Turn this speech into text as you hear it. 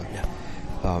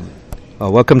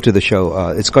Welcome to the show.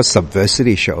 It's called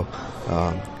Subversity Show.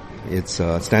 It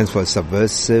stands for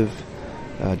Subversive,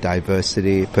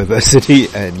 Diversity, Perversity,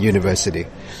 and University.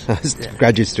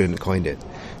 Graduate student coined it.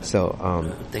 So,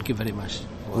 thank you very much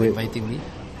for inviting me.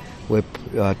 We're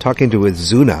talking with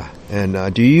Zuna.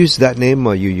 And do you use that name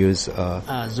or you use...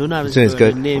 Zuna is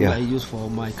the name I use for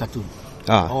my cartoon.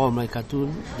 All my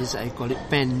cartoon, I call it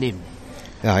pen name.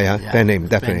 Pen name,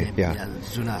 definitely. Pen name.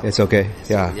 Zuna. It's okay.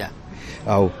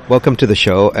 Welcome to the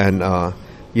show. And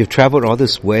you've traveled all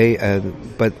this way.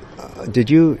 But do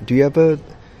you ever...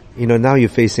 now you're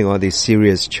facing all these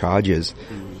serious charges.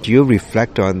 Do you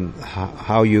reflect on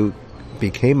how you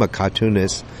became a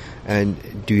cartoonist, and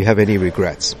do you have any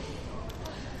regrets?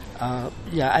 I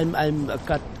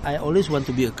always want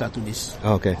to be a cartoonist.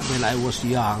 Okay. When I was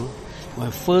young, my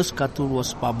first cartoon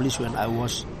was published when I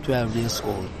was 12 years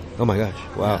old. Oh my gosh!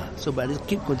 Wow. But I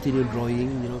keep continue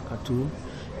drawing, cartoon,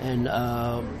 and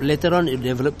later on it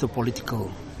developed to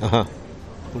political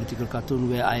cartoon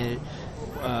where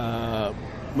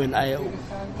when I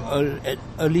at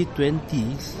early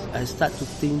 20s, I start to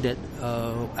think that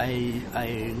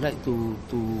I like to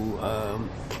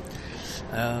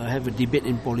have a debate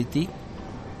in politics.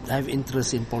 I have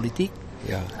interest in politics.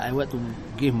 Yeah. I want to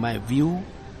give my view,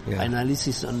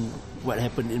 analysis on what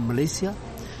happened in Malaysia.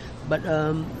 But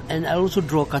and I also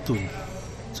draw cartoon.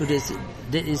 So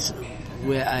that is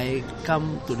where I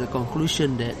come to the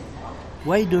conclusion that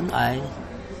why don't I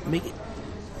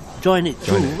join it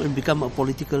and become a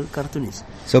political cartoonist.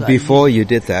 So before you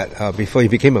did that, before you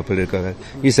became a political,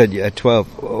 you said at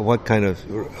 12, what kind of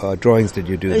drawings did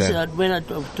you do then? When at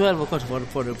 12, of course,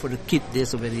 for the kid,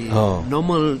 there's a very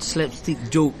normal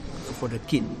slapstick joke for the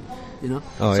kid,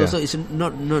 So it's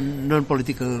not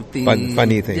non-political thing.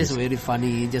 Funny things. Just very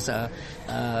funny, just a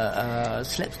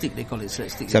slapstick, they call it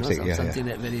slapstick. Something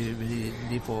that very,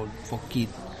 very for kid.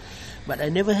 But I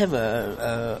never had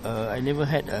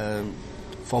a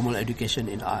formal education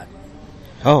in art.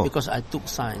 Because I took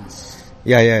science.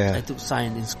 I took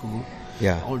science in school.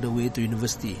 All the way to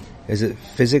university. Is it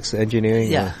physics,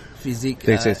 engineering? Physics.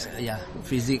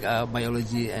 Physics,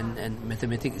 biology, and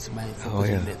mathematics is my focus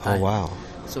at that time. Oh wow!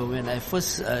 So when I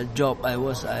first job, I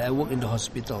worked in the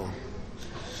hospital.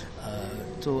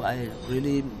 So I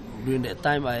really during that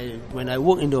time when I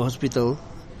worked in the hospital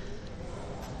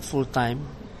full time.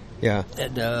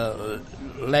 At the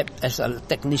lab as a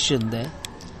technician there.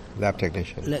 Lab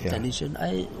technician. Technician.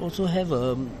 I also have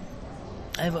a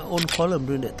own column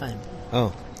during that time.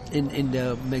 In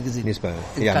the magazine. Newspaper.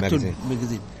 Cartoon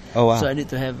magazine. Oh wow! So I need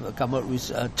to come up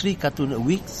with 3 cartoon a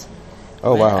week.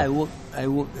 Oh wow! I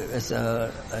work as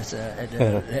at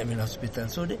the lab hospital.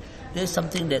 So there's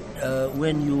something that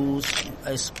when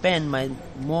I spend my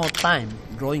more time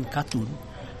drawing cartoon,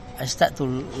 I start to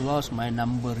lose my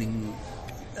numbering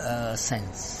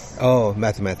sense.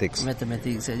 Mathematics.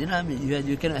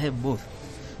 You cannot have both.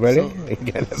 Really?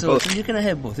 So you cannot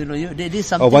have both. There's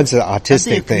something. One's an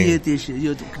artistic thing.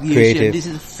 Creative. This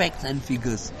is facts and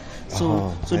figures.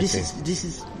 So this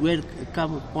is where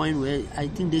come a point where I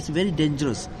think this is very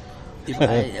dangerous.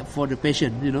 For the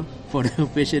patient, for the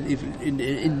patient, if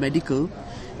in medical,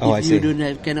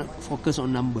 you cannot focus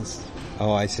on numbers.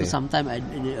 I see. So sometimes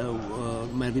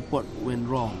my report went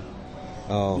wrong.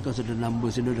 Because of the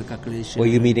numbers, the calculation. Were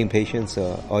you meeting patients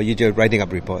or you just writing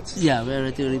up reports? Yeah, we're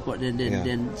writing a report.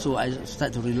 Then so I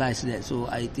start to realize that. So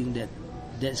I think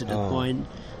that's the point.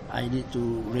 I need to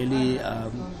really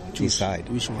decide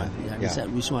which one.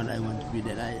 Decide which one I want to be.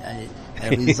 That I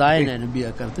resign and be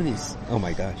a cartoonist. Oh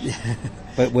my gosh!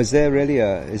 But was there really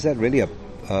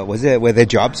were there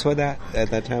jobs for that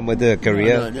at that time? Was there a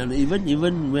career? No.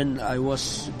 Even when I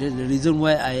was the reason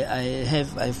why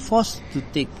I forced to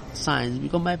take science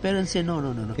because my parents said no.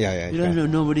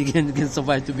 Nobody can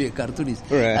survive to be a cartoonist.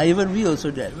 Right. We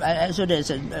also that. I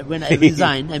said when I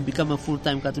resigned and become a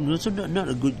full-time cartoonist, also not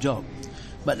a good job.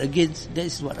 But again, that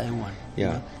is what I want.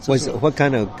 Yeah. What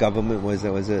kind of government was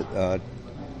it? Was it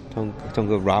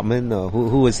Tunku Rahman, or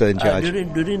who was in charge?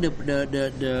 During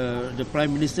the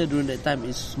prime minister during that time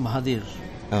is Mahathir.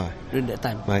 During that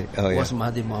time was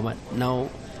Mahathir Mohamad. Now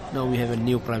we have a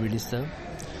new prime minister,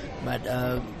 but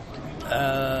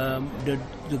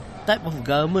the type of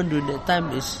government during that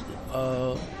time is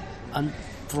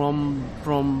from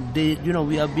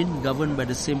we have been governed by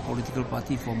the same political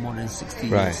party for more than 60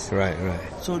 years. Right.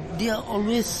 So they are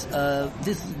always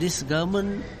this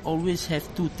government always have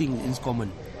 2 things in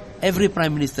common. Every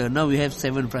prime minister, now we have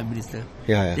 7 prime ministers.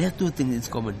 They have 2 things in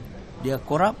common. They are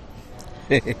corrupt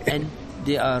and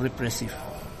they are repressive.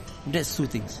 That's 2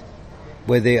 things.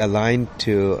 Were they aligned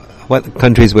to what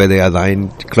countries were they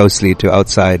aligned closely to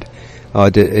outside Or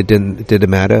did it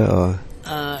matter? Or?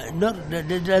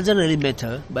 That doesn't really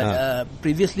matter. But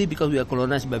previously, because we are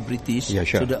colonized by British,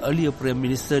 so the earlier Prime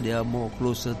Minister, they are more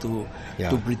closer to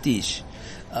British.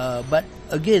 But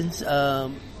again,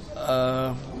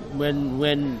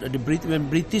 when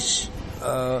British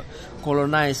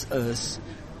colonized us,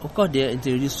 of course they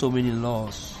introduced so many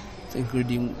laws,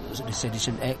 including the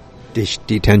Sedition Act.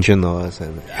 Detention laws.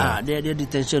 They're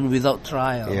detention without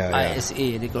trial.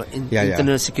 ISA, they call it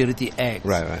Internal Security Act.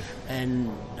 Right. And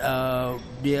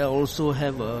they also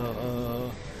have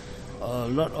a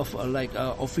lot of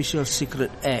official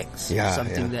secret acts,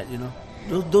 that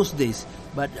those days.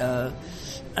 But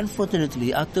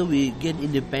unfortunately, after we gained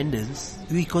independence,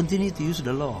 we continue to use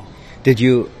the law. Did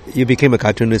you became a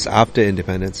cartoonist after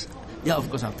independence? Yeah, of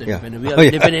course, after independence. We are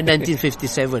independent in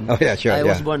 1957. Oh, yeah, sure. I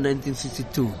was born in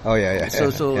 1962. Oh, yeah.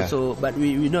 So, but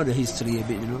we know the history a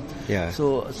bit, Yeah.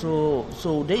 So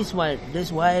that's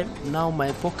why now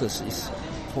my focus is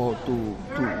to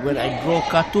when I draw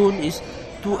cartoon is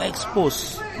to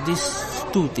expose these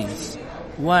two things.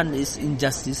 One is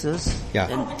injustices,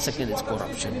 and second is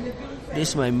corruption. This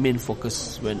is my main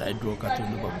focus when I draw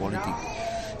cartoon about politics.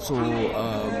 So,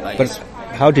 but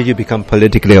how did you become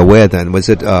politically aware then? Was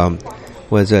it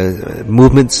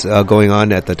movements going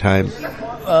on at the time?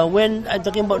 When I'm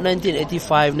talking about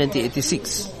 1985,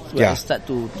 1986, when I start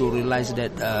to realize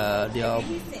that there are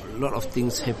a lot of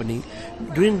things happening.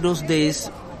 During those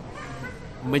days,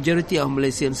 majority of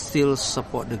Malaysians still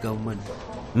support the government.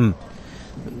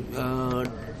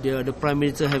 The Prime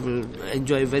Minister have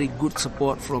enjoyed very good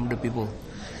support from the people.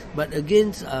 But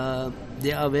again,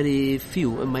 there are very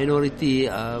few, a minority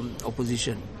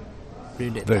opposition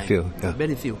during that time.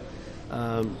 Very few.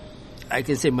 I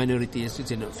can say minority, yes,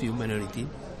 it's not few minority.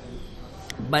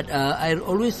 But I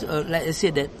always, like I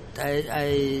said, that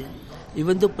I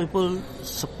even though people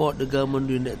support the government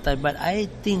during that time, but I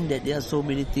think that there are so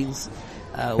many things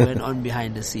went on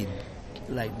behind the scene.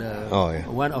 Like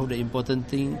one of the important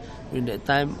thing during that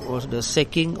time was the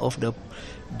sacking of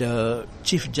the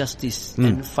Chief Justice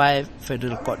and 5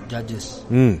 federal court judges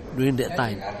during that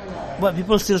time. But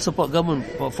people still support government.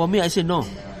 For me, I say no.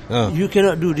 You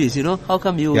cannot do this. How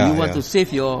come you want to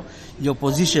save your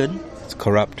position? It's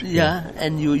corrupt.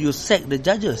 And you sack the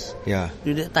judges.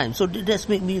 During that time. So that's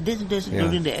make me that's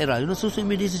during the era. So to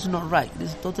me this is not right.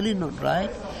 This is totally not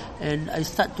right. And I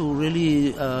start to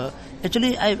really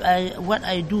actually I what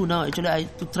I do now actually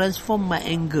to transform my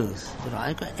angers.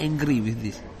 I got angry with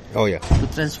this. To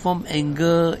transform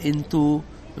anger into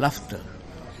laughter.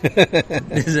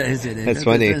 That's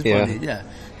funny.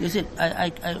 You said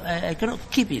I cannot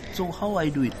keep it. So how I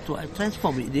do it? So I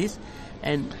transform it this,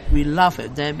 and we laugh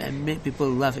at them and make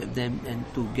people laugh at them, and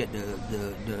to get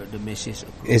the message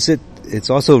across. Is it?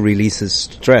 It's also releases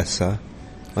stress,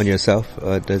 on yourself,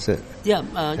 does it?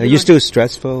 Are you still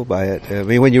stressful by it? I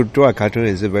mean, when you draw a cartoon,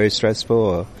 is it very stressful?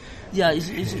 Or?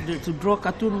 It's to draw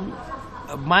cartoon.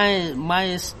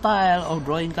 My style of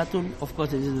drawing cartoon, of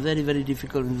course, is very, very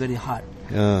difficult and very hard.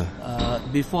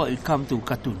 Before it come to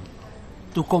cartoon,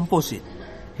 to compose it,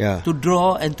 to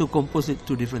draw and to compose it,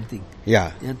 two different things.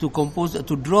 And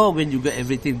to draw when you get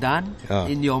everything done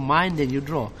in your mind, then you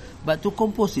draw. But to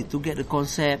compose it, to get the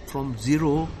concept from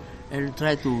zero and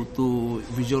try to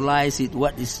visualize it,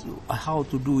 how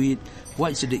to do it,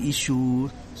 what is the issue.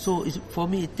 So for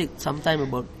me, it takes some time,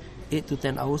 about 8 to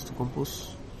 10 hours to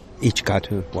compose. Each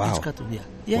cartoon, wow. Each cartoon,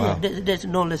 that's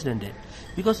no less than that.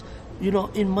 Because,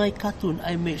 in my cartoon,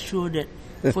 I make sure that,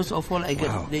 first of all, I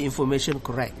get the information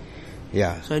correct.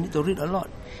 So I need to read a lot.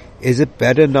 Is it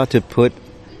better not to put,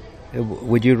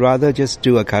 would you rather just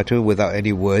do a cartoon without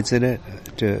any words in it?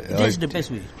 That's the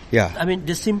best way. I mean,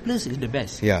 the simplest is the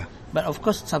best. But of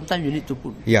course, sometimes you need to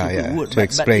put words. To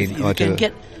explain.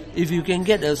 If you can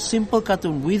get a simple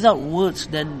cartoon without words,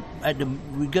 then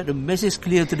we get the message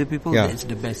clear to the people. That's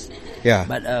the best.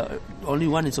 But only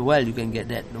once in a while you can get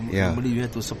that. Normally you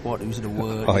have to support with the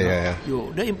word.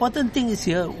 The important thing is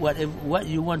here, what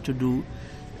you want to do,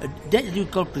 that you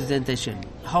call presentation.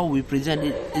 How we present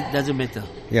it, it doesn't matter.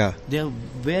 There are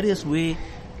various ways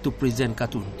to present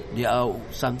cartoon. There are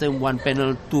sometimes 1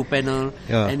 panel, 2 panel,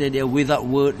 and then they are without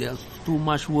word. There's too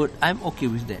much word. I'm okay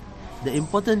with that. The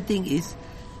important thing is,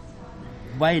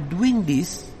 by doing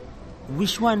this,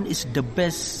 which one is the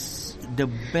best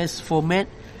format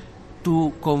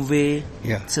to convey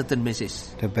certain message?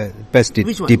 The best depiction.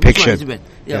 Which one is the best?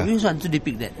 Which one to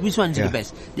depict that? Which one is the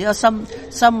best? There are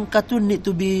some cartoon need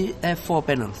to have 4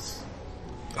 panels.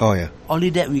 Only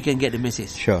that we can get the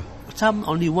message. some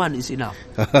only one is enough.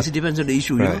 It depends on the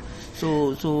issue, you know.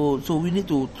 So we need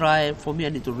to try. For me, I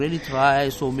need to really try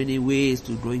so many ways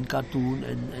to drawing cartoon.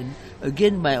 And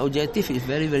again, my objective is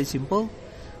very, very simple,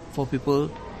 for people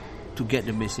to get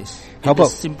the message. The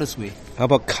simplest way. How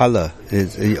about color?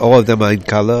 Is all of them are in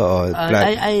color or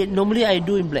black? I normally I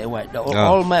do in black and white.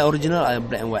 All my original are in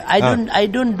black and white. I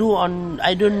don't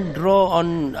draw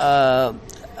on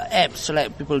apps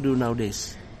like people do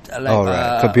nowadays.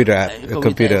 Like computer app.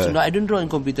 Computer. No, I don't draw on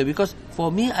computer because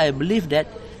for me, I believe that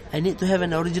I need to have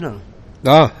an original.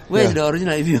 Where is the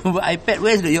original? If you have an iPad,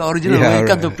 where is your original when it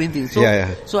comes to printing?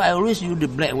 So I always use the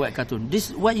black and white cartoon.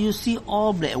 This what you see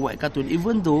all black and white cartoon,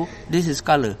 even though this is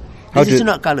color. This is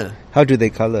not color. How do they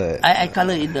color? I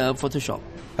color in Photoshop.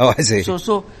 Oh, I see.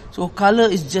 So color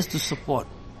is just to support.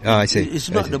 I see.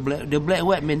 It's not the black and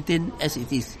white maintained as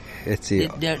it is.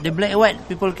 The black and white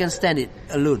people can stand it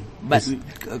alone, but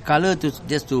color to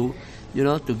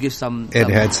give some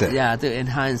enhance it. Yeah, to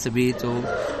enhance a bit. So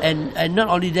and not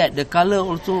only that, the color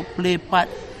also play part.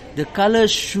 The color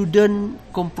shouldn't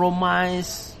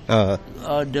compromise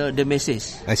the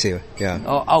message. I see. Yeah.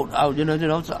 Or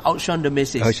outshine the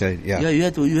message. Outshine. Yeah.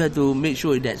 You have to make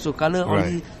sure that. So color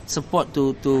only support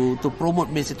to promote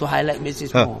message, to highlight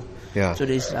message more. Yeah. So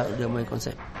this is my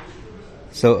concept.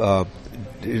 So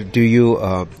did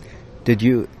you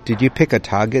pick a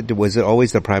target? Was it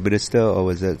always the Prime Minister, or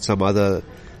was it some other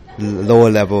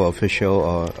lower level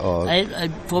official? Or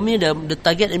for me, the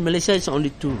target in Malaysia is only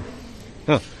two: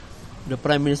 the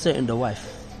Prime Minister and the wife.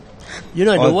 You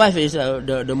know, the wife is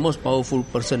the most powerful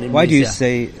person in Malaysia. Why do you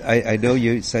say? I know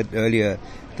you said earlier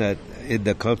that in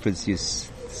the conference you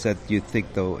said you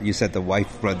think the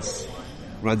wife runs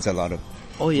a lot of.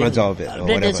 Runs all of it.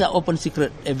 That's an open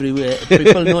secret everywhere.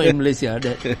 People know in Malaysia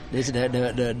that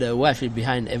the wife is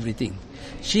behind everything.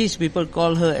 People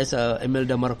call her as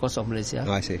Imelda Marcos of Malaysia.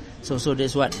 I see. So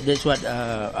that's what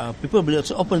people believe. It's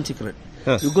an open secret.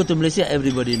 You go to Malaysia,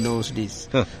 everybody knows this.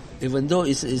 Even though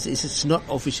it's not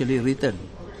officially written,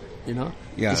 you know.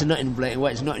 Yeah. It's not in black and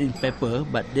white. It's not in paper.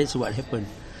 But that's what happened.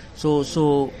 So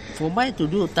for me to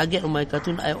do target on my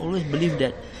cartoon, I always believe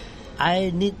that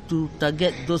I need to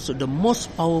target the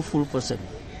most powerful person.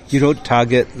 You don't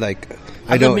target like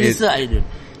I don't.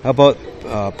 How about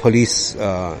police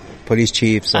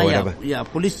chiefs or whatever? Yeah,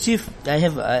 police chief. I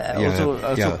have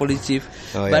also police chief.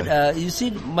 But you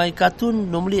see, my cartoon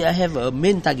normally I have a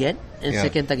main target and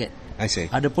second target. I see.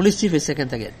 The police chief is second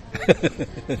target.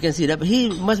 You can see that. But he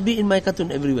must be in my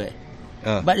cartoon everywhere.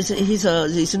 But he's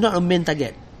not a main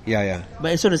target. Yeah.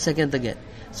 But it's not a second target.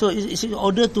 So it's in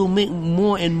order to make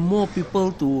more and more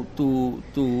people to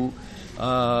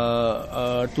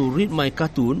read my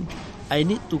cartoon, I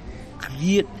need to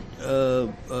create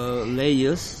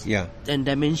layers and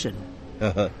dimension.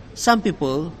 Some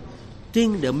people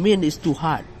think the main is too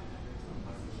hard.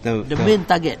 The main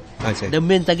target. The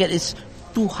main target is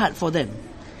too hard for them,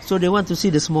 so they want to see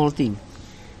the small thing.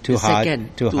 Too hard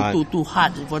for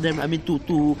them. I mean, too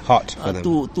hot for them.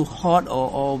 Too hot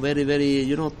or very, very,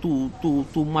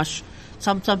 too much.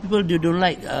 Some people they don't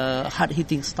like hard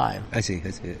hitting style. I see.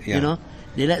 Yeah.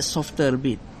 They like softer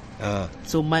bit.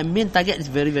 So my main target is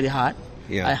very, very hard.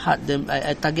 Yeah. I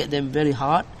target them very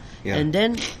hard. Yeah. And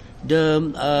then they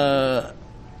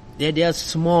are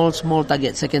small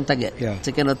target, second target,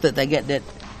 second or third target that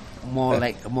more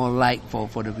like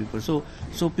for the people. So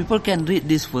people can read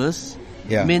this first.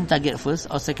 Yeah. Main target first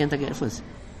or second target first.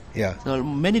 Yeah. So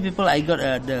many people I got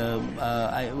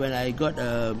when I got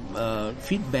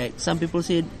feedback, some people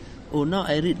said, "Oh, now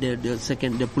I read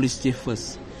the police chief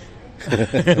first."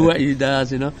 What he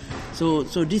does, So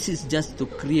this is just to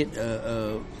create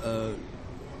a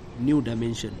new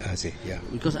dimension. I see. Yeah.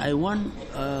 Because I want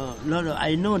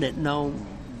I know that now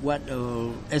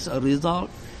as a result,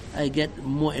 I get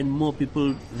more and more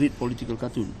people read political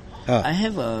cartoon. I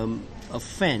have a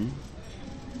fan.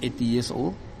 80 years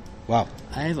old. Wow.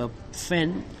 I have a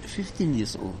fan 15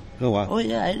 years old. Oh wow. Oh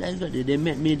yeah, I got it. They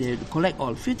met me, they collect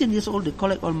all 15 years old, they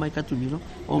collect all my cartoon,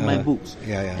 all my books.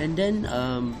 Yeah. And then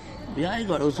I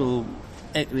got also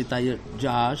retired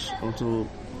judge also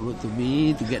wrote to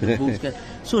me to get the books.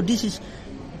 So this is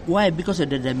why, because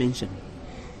of the dimension.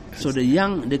 So the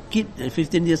kid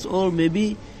 15 years old,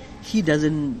 maybe he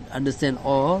doesn't understand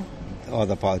all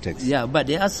the politics. Yeah, but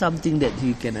there are something that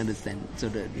he can understand. So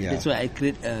that's why I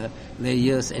create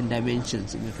layers and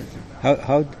dimensions in the cartoon.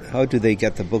 How do they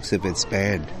get the books if it's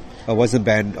banned? Or wasn't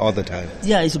banned all the time?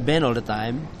 Yeah, it's banned all the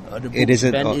time. The book it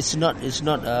isn't banned. It's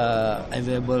not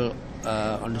available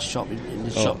on the shop in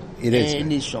the shop. It is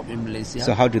any shop in Malaysia.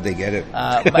 So how do they get it?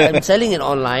 But I'm selling it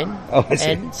online. Oh, I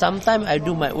see. And sometimes I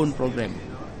do my own program,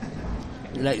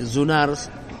 like Zunar's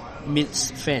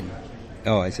meets fan.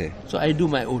 Oh, I see. So I do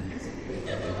my own.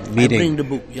 Meeting. I bring the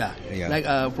book, like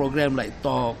a program like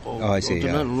talk or, I see,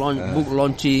 book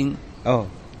launching. Oh,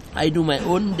 I do my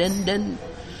own. Then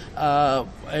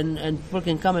and people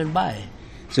can come and buy.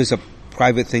 So it's a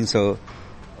private thing. So,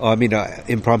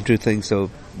 impromptu thing. So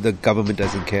the government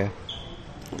doesn't care.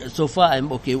 So far,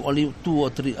 I'm okay. Only two or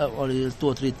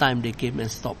three times they came and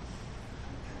stopped.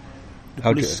 The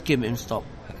police came and stopped.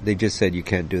 They just said you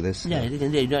can't do this. Yeah, they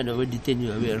can say we detain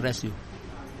you, we arrest you.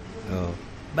 Oh,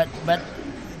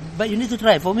 but you need to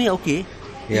try. For me, okay.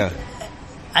 Yeah.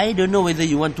 I don't know whether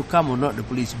you want to come or not, the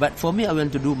police. But for me, I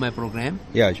want to do my program.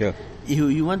 Yeah, sure. If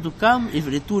you want to come, if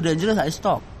it's too dangerous, I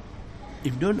stop.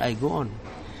 If don't, I go on.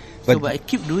 But I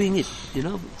keep doing it,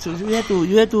 So you have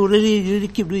to really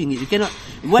keep doing it. You cannot.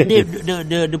 What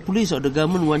the police or the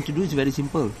government want to do is very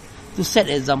simple. To set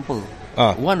example,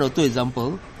 one or two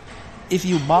example. If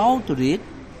you bow to it,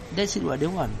 that's it. What they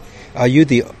want. Are you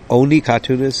the only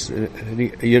cartoonist?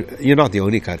 You're not the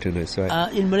only cartoonist,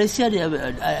 right? In Malaysia,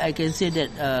 I can say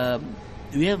that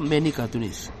we have many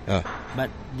cartoonists, but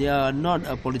they are not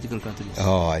a political cartoonist.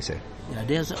 Oh, I see. Yeah,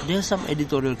 there's some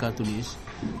editorial cartoonists,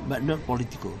 but not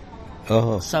political.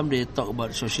 Oh. Some they talk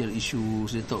about social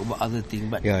issues, they talk about other things,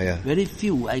 but very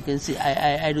few. I can say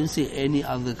I don't see any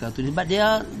other cartoonists, but there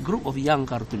are group of young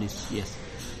cartoonists, yes,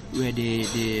 where they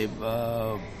the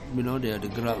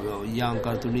young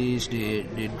cartoonists,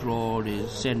 they draw, they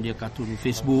send their cartoon to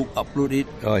Facebook, upload it.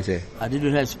 Oh, I see. They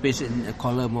don't have space in a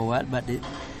column or what, but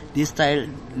this style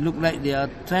look like they are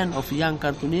trend of young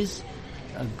cartoonists.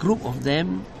 A group of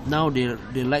them now they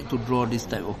like to draw this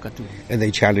type of cartoon. And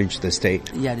they challenge the state.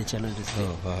 Yeah, they challenge the state.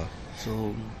 Oh, wow.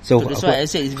 So that's why I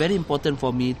say it's very important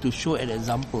for me to show an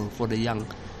example for the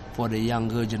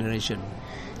younger generation.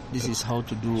 This is how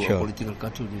to do a political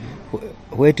cartoon.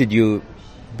 Where did you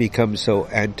become so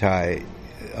anti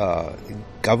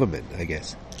government, I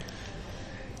guess?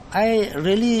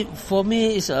 For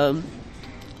me, it's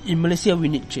in Malaysia we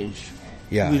need change.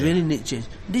 Yeah, we really need change.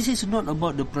 This is not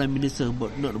about the Prime Minister,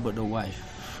 not about the wife,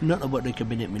 not about the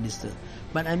Cabinet Minister,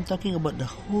 but I'm talking about the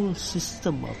whole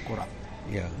system of corrupt.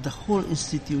 Yeah. The whole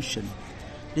institution.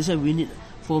 That's why we need,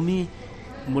 for me,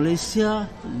 Malaysia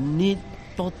need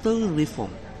total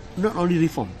reform. Not only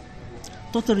reform,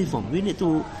 total reform. We need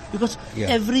to, because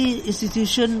every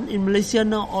institution in Malaysia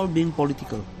now all being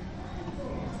political.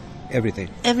 Everything.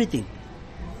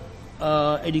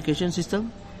 Education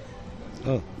system.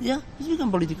 Oh. Yeah, it's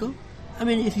become political. I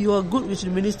mean, if you are good with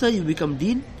the minister, you become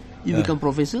dean, you become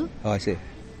professor. Oh, I see.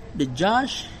 The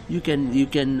judge, you can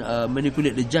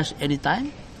manipulate the judge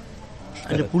anytime.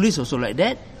 And the police also like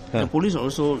that. The police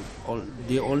also,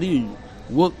 they only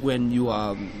work when you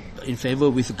are in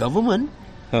favor with the government.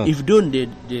 If don't, they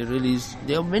release.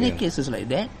 There are many cases like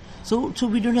that. So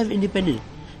we don't have independence.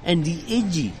 And the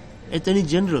AG, Attorney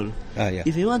General,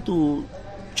 if you want to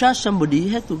charge somebody, you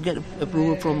have to get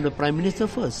approval from the Prime Minister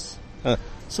first.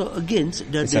 So again,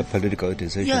 it's a political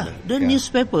decision. Yeah,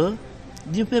 newspaper,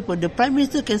 the Prime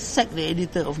Minister can sack the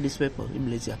editor of newspaper in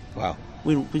Malaysia. Wow.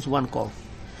 With one call.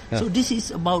 So this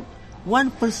is about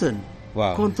one person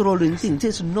controlling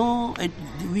things.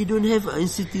 We don't have an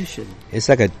institution. It's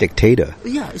like a dictator.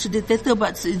 Yeah, it's a dictator,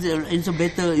 but it's a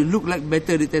better. It look like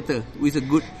better dictator with a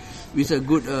good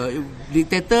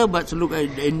dictator, but look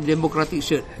like in democratic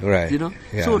shirt. Right.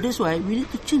 Yeah. So that's why we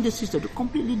need to change the system,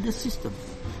 completely the system.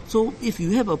 So if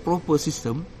you have a proper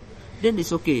system, then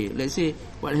it's okay. Let's say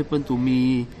what happened to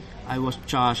me, I was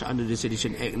charged under the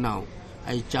Sedition Act. Now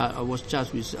I was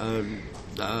charged with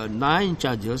 9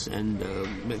 charges and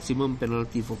maximum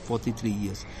penalty for 43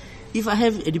 years. If I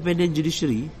have independent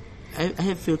judiciary,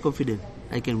 I feel confident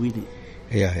I can win it.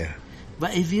 Yeah.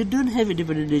 But if you don't have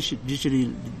independent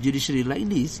judiciary like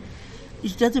this,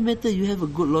 it doesn't matter you have a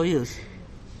good lawyers.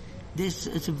 It's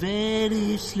a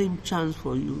very slim chance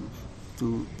for you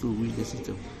to win the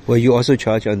system. Were you also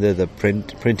charged under the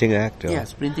Printing Act? Or?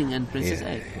 Yes, Printing and Presses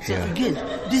Act. So again,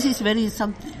 this is very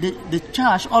the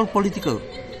charge all political.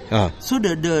 So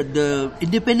the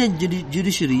independent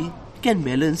judiciary can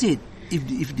balance it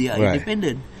if they are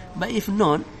independent. But if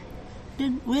not,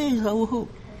 then where is our hope?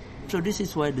 So this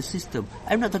is why the system.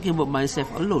 I'm not talking about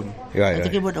myself alone. I'm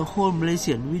talking about the whole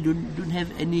Malaysian. We don't have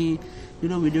any, we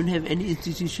don't have any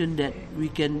institution that we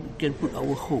can put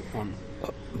our hope on.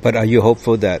 But are you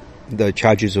hopeful that the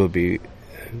charges will be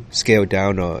scaled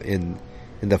down or in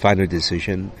the final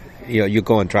decision? You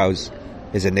go on trials.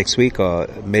 Is it next week or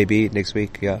maybe next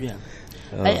week? Yeah.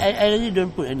 I really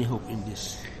don't put any hope in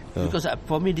this because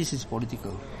for me this is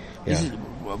political.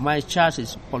 My charge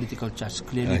is political charge,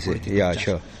 clearly political charge.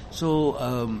 Sure. So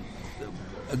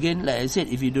again, like I said,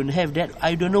 if you don't have that,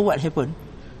 I don't know what happened.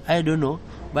 I don't know,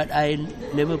 but I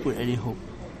never put any hope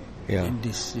in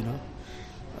this.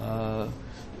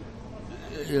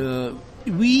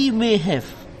 We may have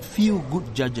few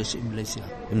good judges in Malaysia,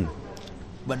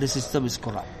 but the system is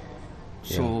corrupt.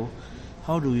 So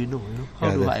how do we know?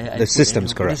 How do I the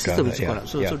system's corrupt. The system is corrupt.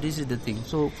 So this is the thing.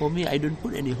 So for me, I don't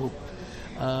put any hope,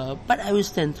 but I will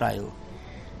stand trial.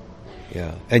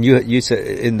 Yeah, and you said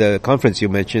in the conference you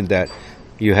mentioned that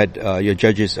you had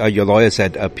your lawyers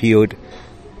had appealed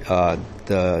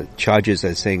the charges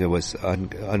as saying it was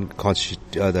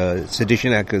unconstitutional. The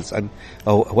Sedition Act is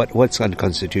what's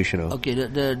unconstitutional? Okay,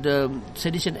 the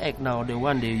Sedition Act now, the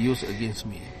one they use against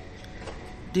me.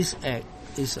 This act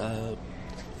is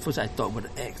first I talk about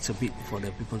the acts a bit for the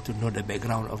people to know the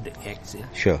background of the acts. Yeah?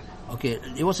 Sure. Okay,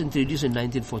 it was introduced in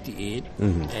 1948,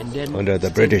 and then under the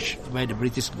British, by the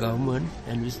British government,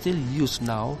 and we still use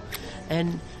now.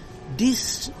 And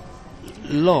this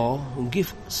law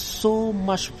give so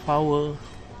much power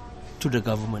to the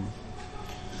government,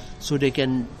 so they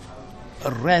can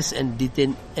arrest and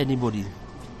detain anybody.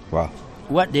 Wow.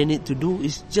 What they need to do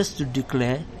is just to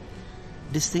declare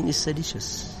this thing is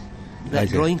seditious, like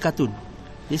drawing cartoon.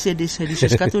 They say this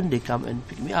seditious cartoon, they come and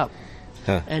pick me up.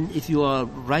 And if you are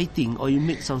writing or you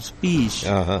make some speech,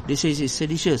 they say it's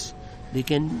seditious.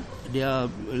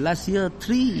 Last year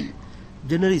 3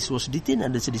 journalists was detained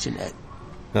under Sedition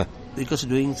Act because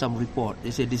doing some report. They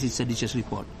say this is seditious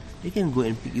report. They can go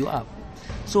and pick you up.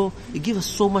 So it gives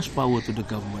so much power to the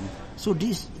government. So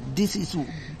this is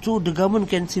so the government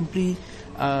can simply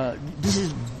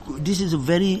this is a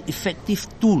very effective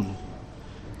tool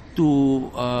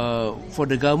for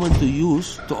the government to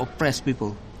use to oppress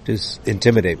people. Just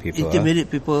intimidate people.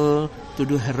 People, to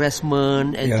do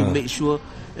harassment and to make sure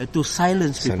to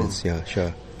silence people. Yeah,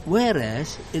 sure.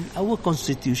 Whereas in our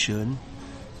constitution,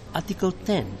 Article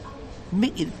 10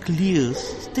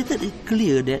 stated it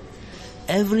clear that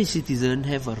every citizen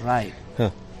have a right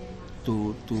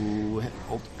to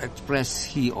express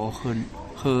he or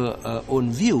her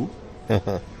own view,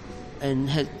 and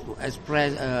have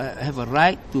a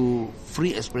right to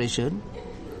free expression.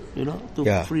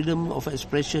 Freedom of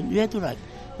expression. You have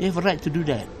a right to do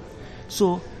that.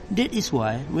 So that is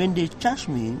why when they charged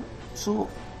me, so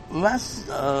in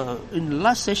the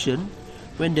last session,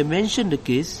 when they mentioned the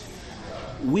case,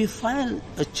 we filed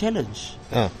a challenge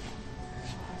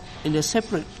in a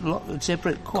separate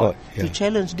court to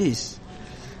challenge this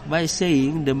by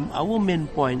saying our main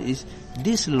point is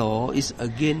this law is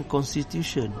against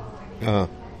Constitution.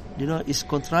 It's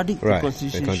contradict the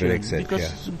Constitution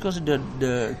because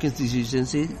the Constitution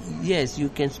says yes, you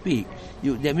can speak.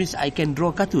 That means I can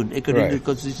draw cartoon according to the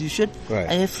Constitution.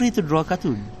 I am free to draw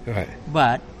cartoon.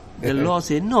 But the law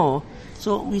says no.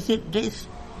 So we said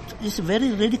it's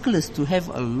very ridiculous to have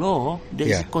a law that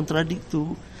is contradict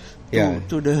to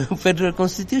the federal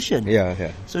Constitution.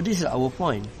 So this is our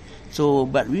point. So,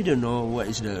 but we don't know what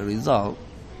is the result.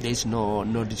 There is no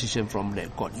decision from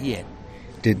that court yet.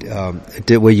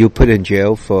 Were you put in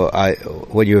jail for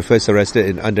when you were first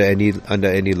arrested under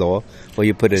any law? Were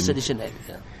you put in Sedition Act?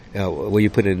 Were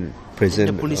you put in prison?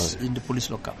 In the police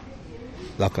lockup.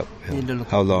 Lockup.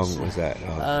 How long was that?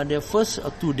 The first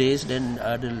 2 days. Then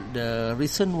the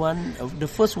recent one. The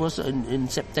first was in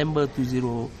September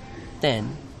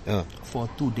 2010 for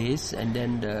 2 days, and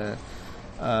then the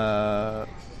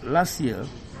last year.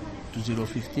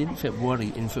 2015 in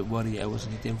February I was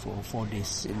detained for 4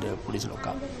 days in the police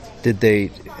lockup. Did they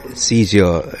seize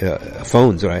your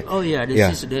phones, right? Oh yeah,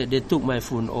 they took my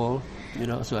phone all,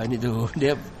 so I need to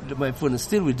my phone is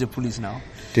still with the police now.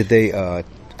 Did they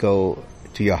go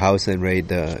to your house and raid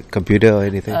the computer or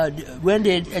anything? When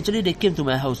they came to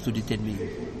my house to detain me,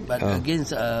 but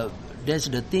against that's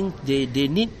the thing, they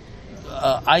need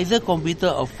either computer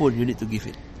or phone. You need to give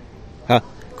it.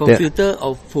 Computer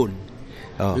or phone.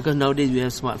 Because nowadays we have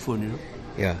smartphone,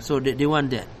 So they want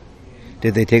that.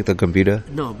 Did they take the computer?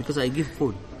 No, because I give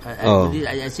phone.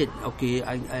 I said, okay,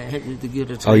 I had to give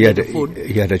the phone.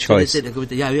 You had a choice. So they said the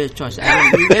computer. Yeah, we had a choice.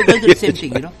 We're going to the same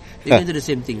thing, They're going to the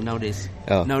same thing nowadays.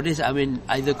 Nowadays,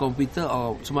 either computer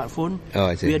or smartphone.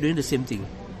 I see. We are doing the same thing.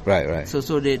 Right. So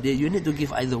you need to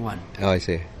give either one. I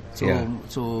see.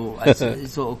 So I said,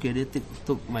 okay, they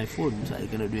took my phone, so I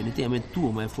cannot do anything. 2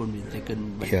 of my phone been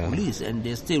taken by the police, and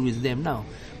they're still with them now.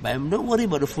 But I'm not worried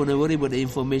about the phone. I worry about the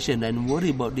information. I'm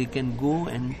worried about they can go,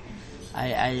 and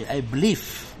I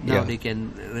believe now they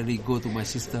can really go to my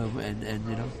system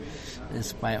and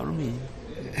spy on me.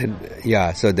 And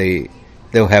so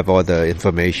they'll have all the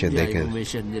information.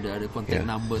 The contact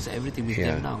numbers, everything with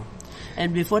them now.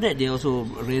 And before that, they also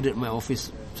raided my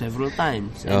office several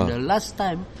times. And the last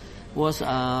time was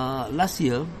last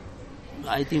year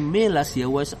I think May last year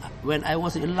was when I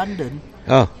was in London.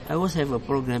 Oh. I was have a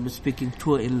program speaking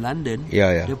tour in London.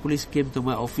 Yeah. The police came to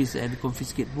my office and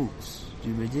confiscate books. Do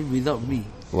you imagine? Without me.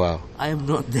 Wow. I am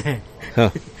not there.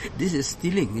 Huh. This is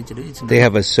stealing. Actually, they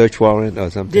have a search warrant or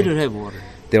something? They don't have warrant.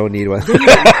 They don't need one.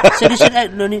 Sedition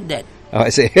Act don't need that. Oh, I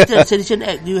see. Sedition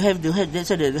Act, you have to have, that's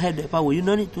why they have that power. You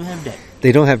don't need to have that.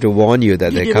 They don't have to warn you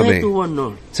that they're coming. They don't have to warn,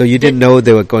 no. So you didn't know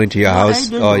they were going to your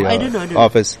house or your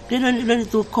office? They don't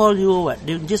need to call you or what.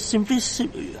 They just simply,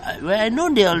 I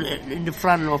know they are in the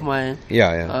front of my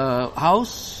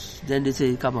house, then they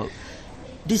say, come out.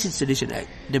 This is Sedition Act.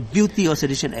 The beauty of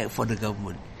Sedition Act for the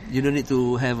government. You don't need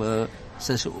to have a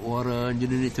search warrant. You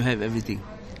don't need to have everything.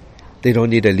 They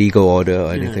don't need a legal order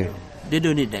or anything? No. They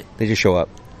don't need that. They just show up?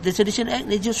 The Sedition Act,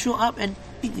 they just show up and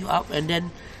pick you up and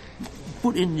then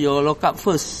put in your lockup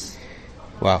first.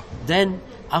 Wow. Then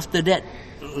after that,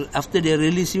 after they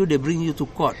release you, they bring you to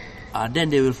court.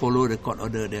 Then they will follow the court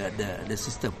order, the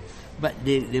system. But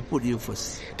they put you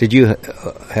first. Did you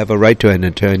have a right to an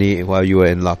attorney while you were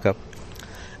in lockup?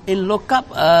 In lockup,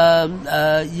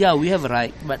 yeah, we have a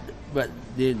right, but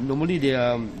normally they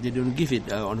don't give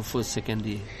it on the first, second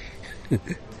day.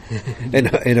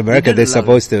 In America, they're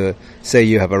supposed to say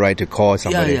you have a right to call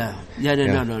somebody. No.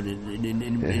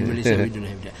 In Malaysia, we don't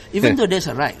have that. Even though there's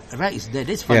a right is there.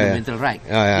 There's fundamental right.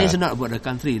 It's not about the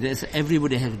country. There's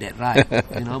everybody has that right.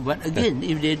 But again,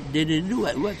 if they didn't do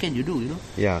it, what can you do?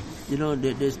 Yeah.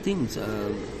 There's things.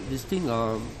 This thing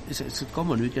it's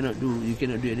common. You cannot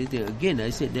do anything. Again, I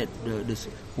said that the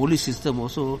police system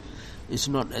also is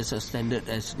not as a standard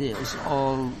as there. It's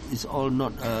all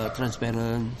not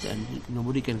transparent, and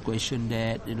nobody can question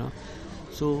that.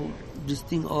 So this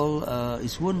thing all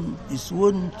it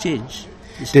won't change.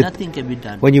 Nothing can be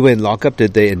done. When you were in lockup,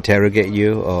 did they interrogate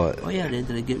you or? Oh yeah, they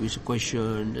interrogate with a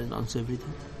question and answer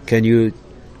everything. Can you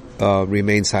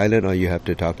remain silent, or you have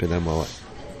to talk to them, or what?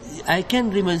 I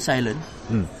can remain silent,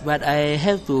 but I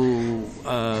have to.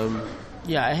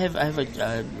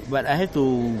 But I have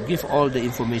to give all the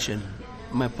information,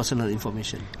 my personal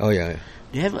information. Oh yeah.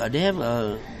 They have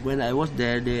when I was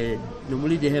there,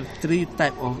 normally they have 3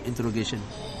 type of interrogation.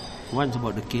 One's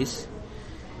about the case,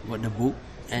 about the book,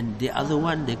 and the other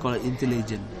one they call it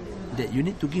intelligent. That you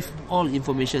need to give all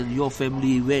information, your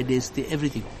family, where they stay,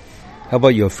 everything. How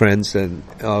about your friends and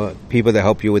people that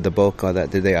help you with the book or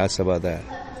that? Did they ask about that?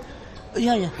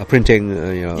 Yeah. Printing,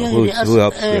 who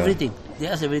helps? Everything. They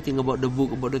ask everything about the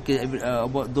book, about the case,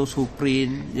 about those who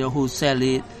print, who sell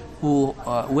it,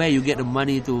 where you get the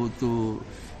money to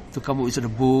come up with the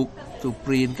book, to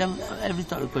print, every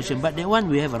type of question. But that one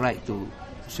we have a right to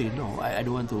say no. I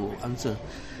don't want to answer.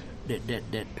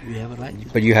 That we have a right.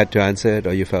 But you had to answer it,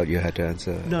 or you felt you had to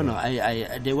answer? No. I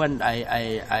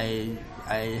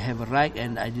have a right,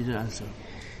 and I didn't answer.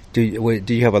 Do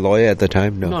you have a lawyer at the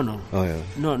time? No. Oh yeah.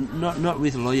 No, not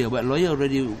with a lawyer, but lawyer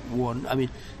already won. I mean,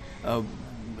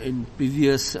 in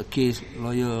previous case,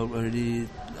 lawyer already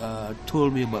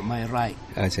told me about my right.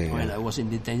 I see. When I was in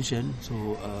detention,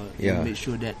 so he made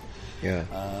sure that. Yeah.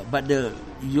 But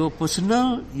your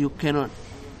personal, you cannot.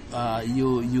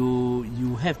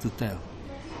 You have to tell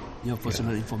your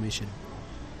personal information.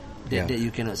 That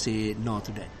you cannot say no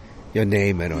to that. Your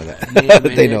name and all that.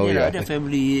 They know. The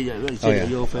family.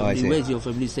 Your family. Where is your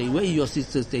family staying? Where is your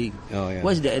sister staying? Oh, yeah.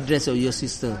 What is the address of your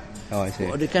sister? Oh, I see.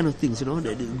 Or the kind of things,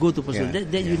 that go to personal.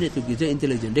 That you need to give. They're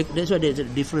intelligent. That's why there's a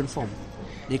different form.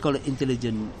 They call it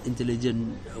intelligent,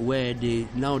 where they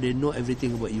know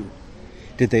everything about you.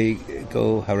 Did they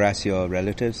go harass your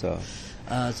relatives or?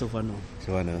 So far no.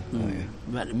 So far no.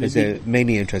 But is they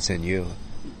mainly interested in you?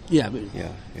 Yeah.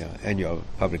 And your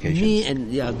publications. Me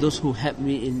and those who helped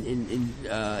me in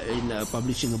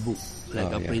publishing a book,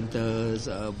 like printers,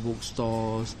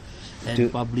 bookstores,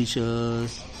 and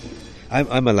publishers.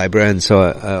 I'm a librarian, so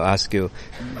I'll ask you: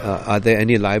 are there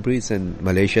any libraries in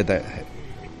Malaysia that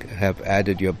have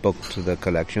added your book to the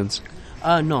collections?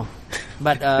 No,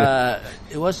 but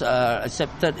it was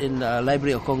accepted in the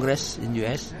Library of Congress in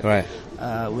US. Right.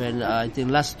 When I think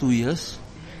last 2 years.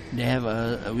 We have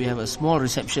a small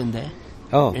reception there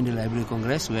in the Library of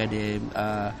Congress where they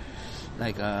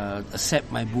accept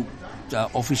my book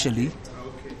officially.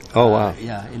 Oh wow!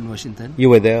 In Washington. You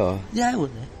were there, or? Yeah, I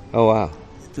was there. Oh wow!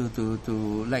 To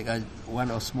one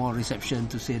of small reception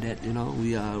to say that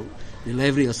we are the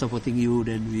library are supporting you.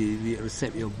 Then we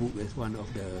accept your book as one of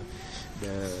the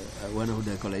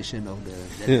collection of the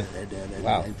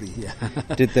library. Yeah.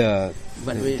 Did the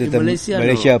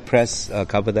Malaysia press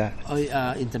cover that?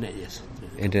 Internet, yes.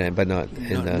 Internet, but not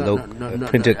in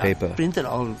printed paper. Printed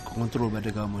all controlled by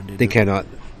the government. They cannot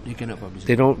publish.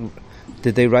 They don't.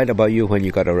 Did they write about you when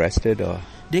you got arrested, or?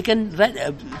 They can write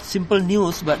simple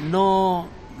news, but no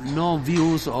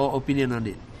views or opinion on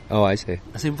it. Oh, I see.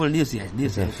 Simple news, yes.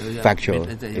 News, factual.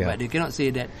 But they cannot say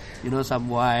that, some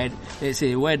white, they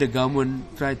say why the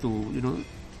government try to,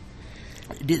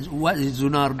 what is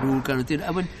Zunar do kind of thing.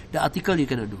 I mean, the article you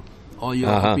cannot do. Or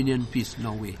your opinion piece,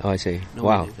 no way. Oh, I see. No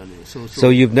wow. Way. So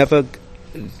you've never,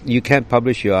 you can't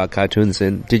publish your cartoons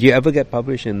did you ever get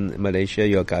published in Malaysia,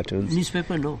 your cartoons?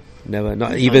 Newspaper, no. Never,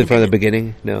 not even from the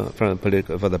beginning? No, for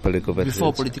the political veterans?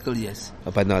 Before political, yes.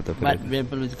 But not the political. But when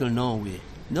political, no way.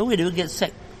 No way, they will get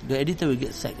sacked. The editor will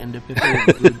get sacked and the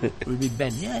paper will be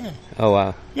banned. Yeah. Oh,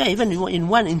 wow. Yeah, even in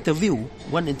one interview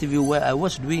where I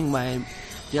was doing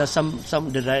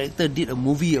the director did a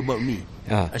movie about me.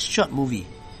 A short movie.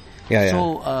 Yeah,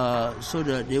 so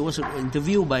there was an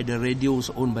interview by the radios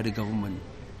owned by the government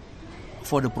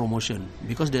for the promotion,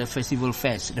 because the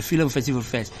film festival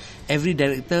fest, every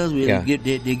director will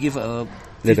give a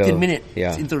 15-minute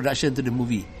introduction to the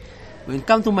movie. When it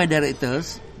comes to my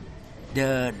directors,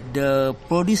 the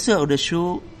producer of the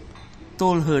show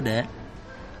told her that,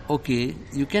 okay,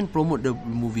 you can promote the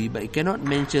movie, but you cannot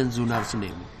mention Zunar's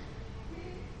name.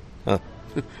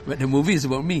 But the movie is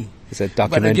about me. It's a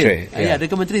documentary. The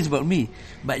documentary is about me.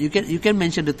 But you can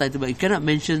mention the title, but you cannot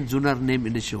mention Zunar's name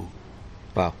in the show.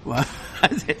 Wow.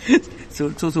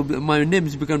 So my name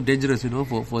has become dangerous,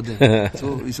 for them.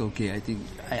 So it's okay. I think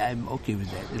I'm okay with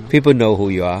that. People know who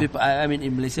you are.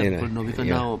 In Malaysia, people know, because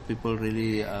now people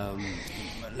really,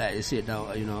 like I said now,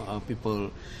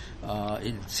 people,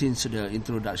 since the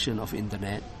introduction of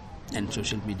internet and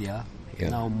social media,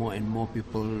 now more and more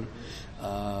people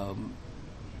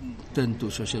turn to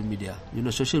social media.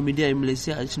 Social media in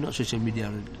Malaysia, it's not social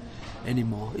media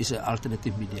anymore. It's an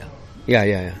alternative media.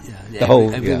 Yeah. The whole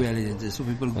everywhere. So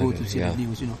people go to see the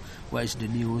news. What is the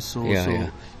news? So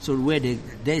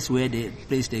that's where the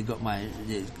place they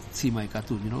see my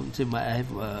cartoon. So I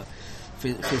have a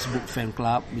Facebook fan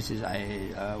club, which is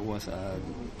I was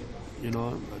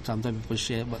sometimes people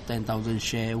share about 10,000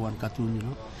 share one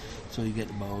cartoon. So you get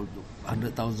about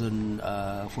 100,000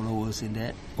 followers in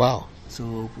that. Wow.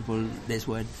 So that's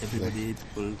why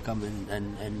people come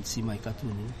and see my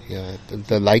cartoon. Yeah,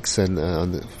 the likes and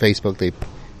on the Facebook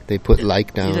they put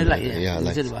like down. It's about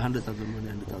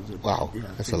 100,000. Wow,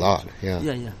 that's a lot. Yeah.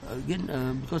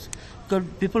 Again, because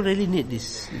people really need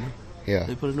this. Yeah.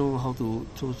 People know how to.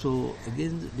 So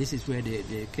again, this is where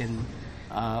they can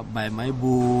buy my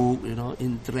book.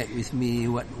 Interact with me.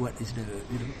 What is the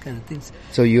kind of things.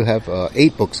 So you have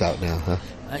 8 books out now, huh?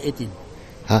 18.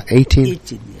 18.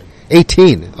 18. Yeah.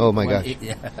 18. Oh my gosh.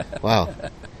 8, Wow.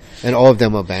 And all of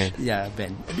them are banned. Yeah,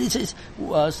 banned. This is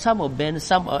some are banned,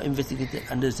 some are investigated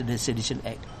under the Sedition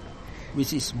Act,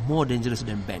 which is more dangerous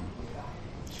than ban.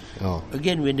 Oh.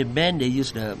 Again, when they ban, they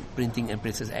use the Printing and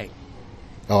Presses Act.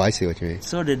 Oh, I see what you mean.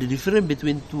 So the difference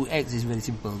between two acts is very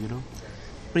simple.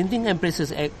 Printing and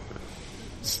Presses Act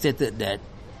stated that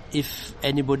if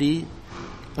anybody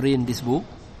print this book,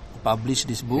 publish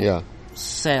this book,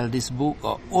 sell this book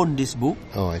or own this book,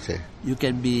 I see, you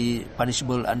can be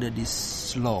punishable under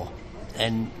this law,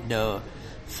 and the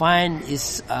fine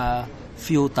is a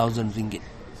few thousand ringgit.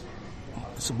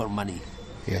 It's about money.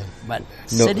 Yeah, but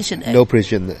Sedition Act, no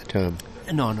prison term.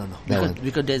 No.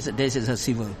 Because there's a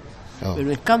civil. Oh.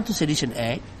 When it comes to Sedition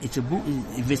Act, it's a book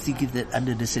investigated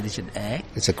under the Sedition Act.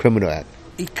 It's a criminal act.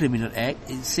 A criminal act.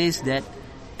 It says that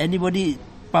anybody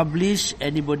publish,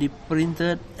 anybody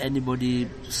printed, anybody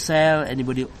sell,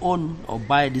 anybody own or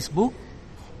buy this book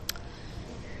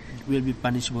will be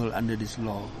punishable under this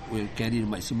law. Will carry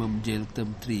maximum jail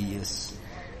term 3 years.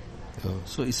 Oh.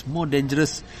 So it's more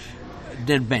dangerous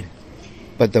than ban.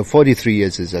 But the 43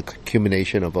 years is a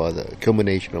culmination of all the.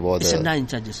 It's 9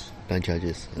 charges. 9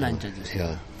 charges. 9 charges.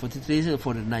 Yeah. 43 years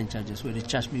for the 9 charges, where they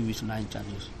charged me with 9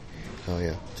 charges. Oh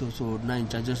yeah. So 9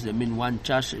 charges. That mean one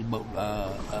charge about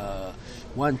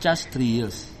one charge 3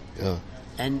 years.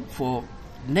 And for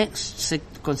next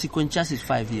consequent charge is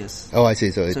 5 years. Oh, I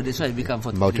see. So that's why it become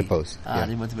 43. Multiples.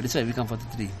 That's why it become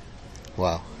 43.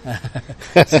 Wow.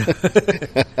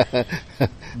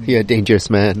 You're a dangerous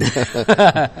man.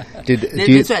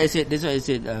 That's why I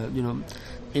said.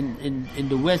 In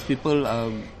the West, people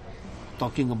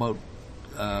talking about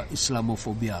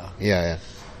Islamophobia. Yeah.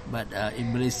 But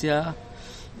in Malaysia,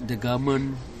 the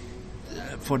government,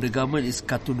 for the government, is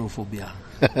cartoonophobia.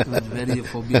 It's very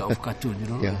phobia of cartoon,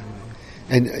 Yeah.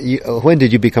 And when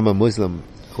did you become a Muslim?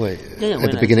 At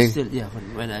the beginning?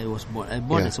 When I was born. I was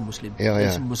born as a Muslim.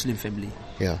 As a Muslim family.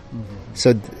 Yeah. Mm-hmm.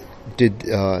 So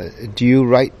do you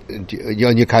write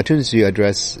on your cartoons? Do you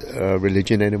address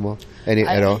religion anymore?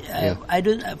 At all? I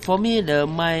don't. For me,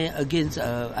 I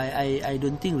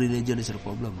don't think religion is a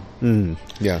problem.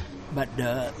 Yeah. But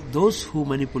those who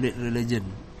manipulate religion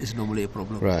is normally a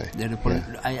problem. Right.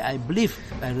 I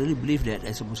really believe that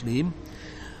as a Muslim,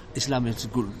 Islam is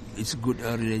good. It's a good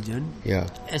religion. Yeah.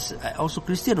 As also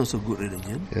Christian also good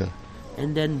religion. Yeah.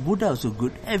 And then Buddha also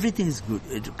good. Everything is good.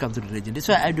 It comes to religion. That's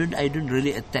why I don't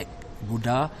really attack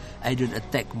Buddha. I don't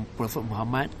attack Prophet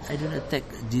Muhammad. I don't attack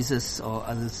Jesus or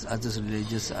others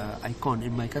religious icon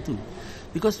in my cartoon,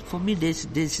 because for me they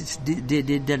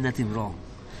done nothing wrong.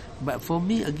 But for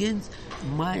me, again,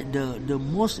 the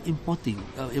most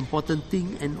important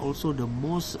thing, and also the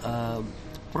most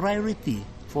priority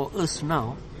for us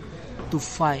now to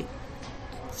fight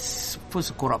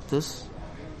first corruptors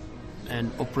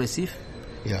and oppressive,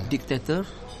 dictator,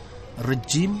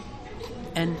 regime,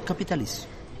 and capitalists.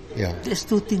 Yeah, there's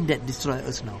two things that destroy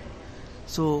us now.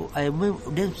 So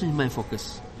that's my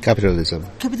focus. Capitalism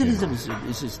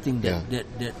is a thing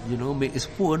that make us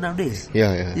poor nowadays.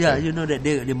 Yeah. You know that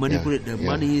they manipulate the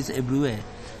money is everywhere.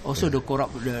 Also the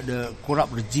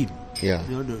corrupt regime. Yeah.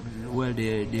 You know where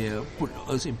they put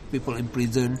people in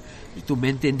prison to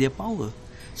maintain their power.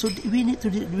 So we need to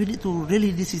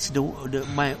really, this is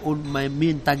my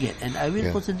main target, and I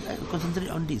will concentrate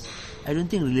on this. I don't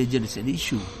think religion is an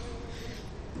issue.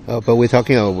 But we're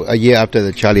talking a year after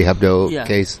the Charlie Hebdo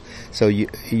case. So you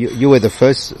were the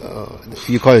first.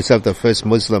 You call yourself the first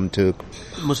Muslim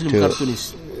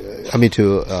cartoonist. I mean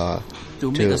to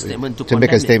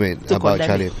make a statement about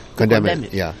Charlie. Condemn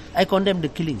it. Yeah. I condemn the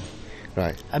killing.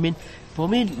 Right. I mean, for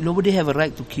me, nobody have a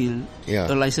right to kill.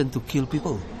 A license to kill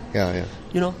people. Yeah.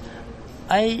 You know,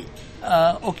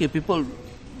 people,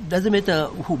 doesn't matter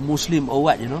who Muslim or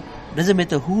what, doesn't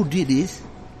matter who did this,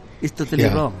 it's totally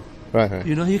wrong. Right.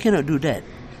 You know, you cannot do that.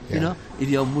 You know, if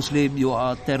you are Muslim, you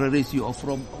are terrorist, you are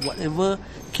from whatever,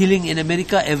 killing in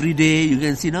America every day, you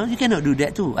can see now, you cannot do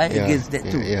that too. I against that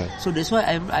too. Yeah. So that's why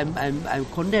I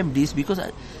condemn this, because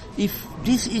if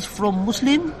this is from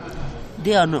Muslim,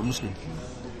 they are not Muslim.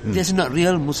 That's not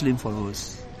real Muslim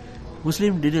followers.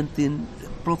 Muslim didn't think,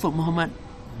 Prophet Muhammad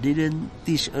didn't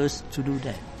teach us to do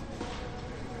that.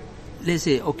 Let's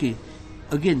say,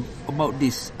 again about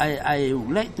this, I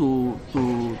would like to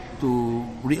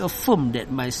reaffirm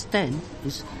that my stand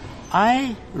is,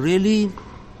 I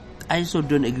also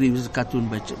don't agree with the cartoon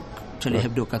by Charlie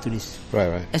Hebdo cartoonist.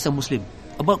 Right. As a Muslim,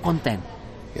 about content.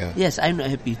 Yeah. Yes, I'm not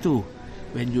happy too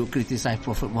when you criticize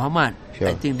Prophet Muhammad. Sure.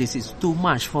 I think this is too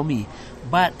much for me.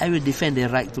 But I will defend their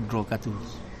right to draw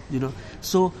cartoons.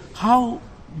 So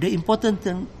the important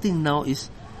thing now is,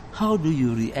 how do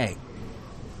you react?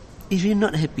 If you're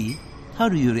not happy, how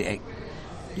do you react?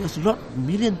 There's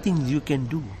million things you can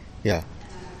do. Yeah.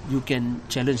 You can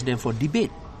challenge them for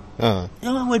debate.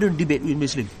 Why don't debate with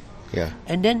Muslim? Yeah.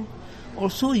 And then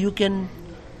also you can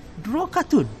draw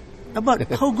cartoon about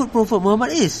how good Prophet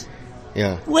Muhammad is.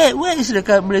 Yeah. Where is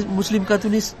the Muslim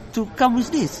cartoonist to come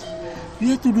with this? You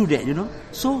have to do that,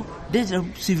 So that's a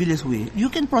civilized way. You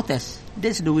can protest.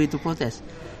 That's the way to protest.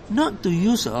 Not to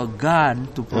use a gun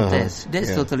to protest.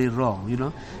 That's totally wrong,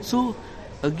 So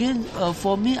again,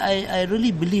 for me, I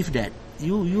really believe that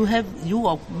you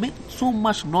make so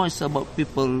much noise about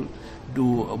people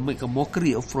do make a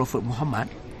mockery of Prophet Muhammad.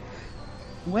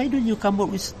 Why don't you come up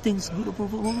with things good of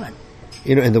Prophet Muhammad?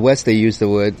 In the West, they use the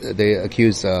word. They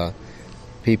accuse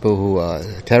people who are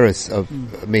terrorists of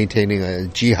maintaining a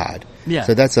jihad. Yeah.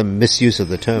 So that's a misuse of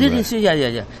the term. Right?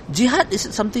 Yeah. Jihad is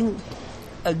something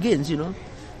against.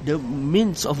 The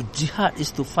means of jihad is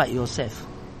to fight yourself,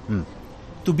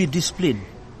 to be disciplined,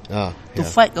 to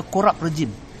fight a corrupt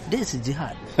regime. That's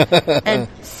jihad. And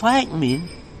fight means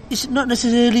it's not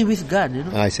necessarily with gun.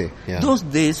 I see. Yeah. Those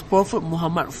days, Prophet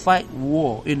Muhammad fight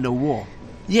in the war.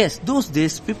 Yes, those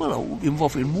days people are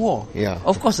involved in war. Yeah.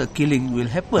 Of course, a killing will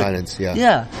happen. Violence. Yeah.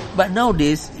 Yeah. But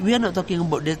nowadays, we are not talking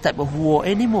about that type of war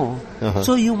anymore.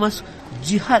 So you must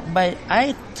jihad by.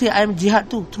 I say I'm jihad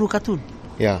too through cartoon.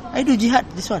 Yeah. I do jihad,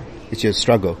 this one. It's your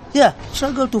struggle. Yeah,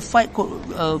 struggle to fight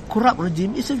corrupt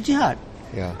regime is a jihad.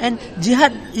 Yeah. And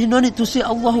jihad, you don't need to say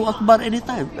Allahu Akbar every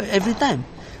time.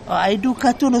 I do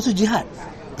cartoon also jihad.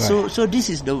 Right. So this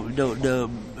is the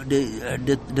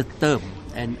term.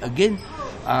 And again,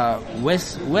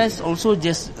 West also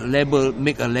just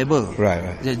make a label.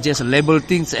 Right. Just label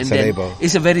things, and then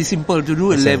it's a very simple to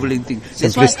do labeling things.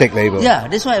 Simplistic label. Yeah,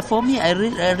 that's why for me, I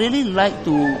really like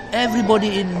to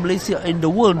everybody in Malaysia, in the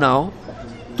world now,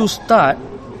 to start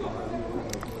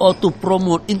or to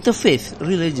promote interfaith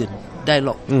religion.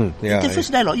 dialogue.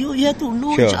 Interfaith dialogue. You have to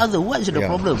know each other. What is the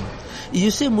problem? You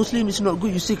say Muslim is not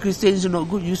good. You say Christian is not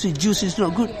good. You say Jews is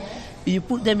not good. You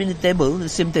put them in the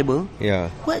same table.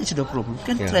 What is the problem?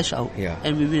 Can thrash out,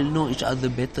 and we will know each other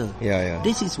better.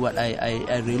 This is what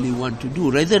I really want to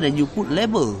do. Rather than you put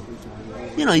label.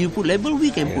 You put label. We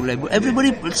can put label.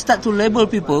 Everybody start to label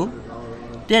people.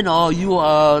 Then, you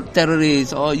are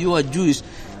terrorists, or you are Jews.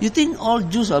 You think all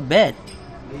Jews are bad?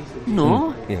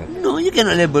 No, no, you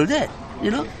cannot label that.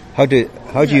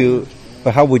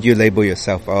 How would you label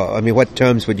yourself? What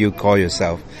terms would you call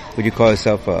yourself? Would you call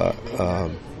yourself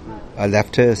a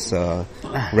leftist,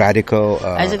 radical?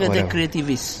 I say the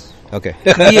creativist. Okay.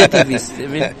 Creativist.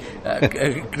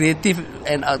 Creative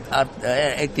and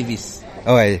activist.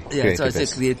 So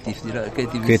it's creative,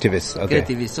 creativist. Okay.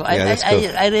 Creativist. So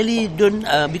I really don't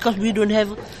because we don't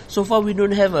have so far we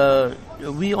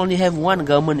we only have one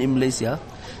government in Malaysia.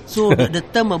 So the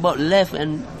term about left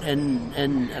and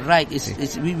right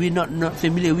is we're not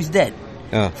familiar with that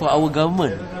for our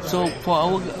government. So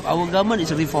for our government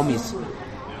is reformist.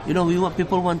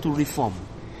 People want to reform.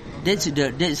 That's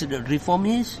the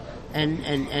reformist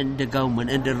and the government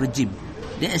and the regime.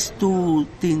 There's two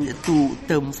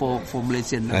terms for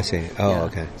Malaysian now. I see.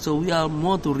 Okay. So we are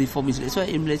more to reformist. That's why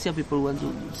in Malaysia people want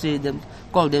to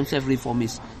call themselves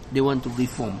reformists. They want to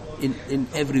reform in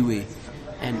every way.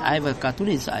 And I'm a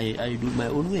cartoonist. I do my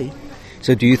own way.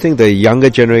 So do you think the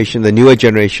younger generation, the newer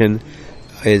generation,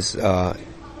 is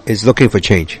looking for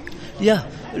change? Yeah.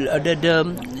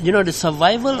 The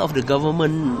survival of the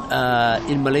government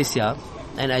in Malaysia,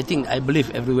 and I believe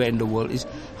everywhere in the world, is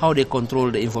how they control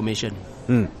the information.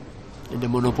 The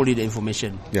monopoly the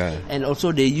information. And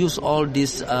also they use all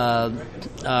this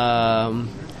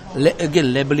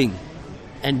labeling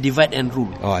and divide and rule.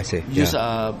 I see. Use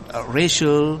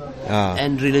racial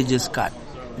and religious card.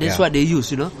 That's what they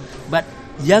use, But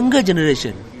younger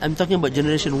generation, I'm talking about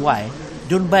generation Y,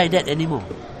 don't buy that anymore.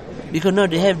 Because now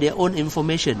they have their own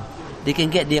information. They can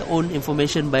get their own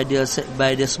information by their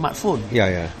smartphone.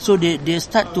 So they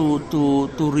start to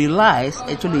realize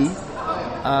actually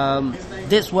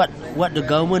that's what the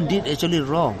government did actually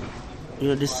wrong.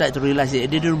 They start to realize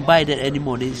it. They don't buy that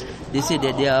anymore. They say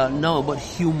that they are now about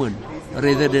human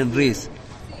rather than race.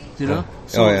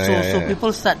 So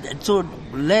people start. So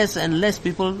less and less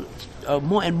people,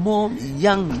 more and more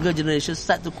younger generations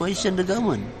start to question the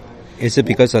government. Is it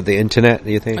because of the internet, do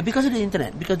you think? Because of the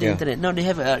internet. Now they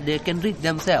have they can read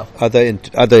themselves.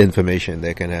 Other information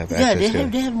they can have access to.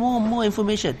 They have more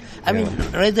information. I mean,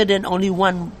 rather than only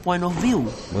one point of view,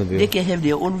 they can have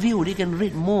their own view. They can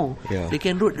read more. They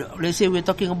can read. Let's say we're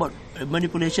talking about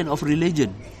manipulation of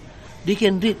religion. They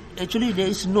can read. Actually, there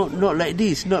is not like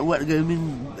this. Not what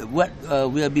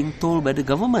we are being told by the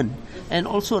government. And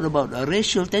also about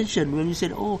racial tension. When you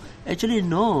said, actually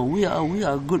no, we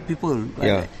are good people.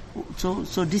 So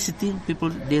this thing, people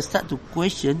they start to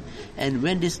question, and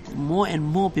when this more and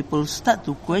more people start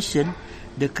to question,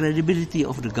 the credibility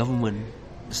of the government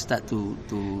start to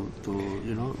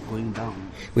going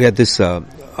down. We had this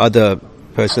other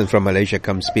person from Malaysia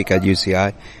come speak at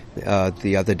UCI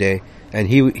the other day. And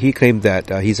he claimed that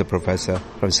he's a professor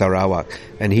from Sarawak,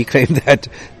 and he claimed that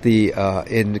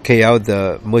in KL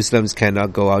the Muslims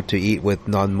cannot go out to eat with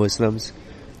non-Muslims.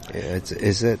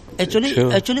 Is it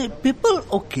true? Actually, people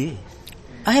okay.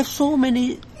 I have so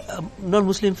many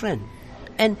non-Muslim friends,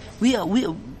 and we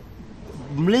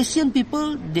Malaysian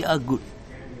people, they are good,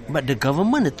 but the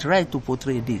government try to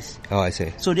portray this. I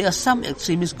see. So there are some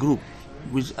extremist group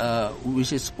which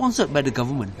is sponsored by the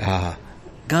government.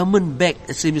 Government-backed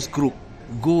extremist group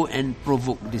go and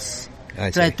provoke this,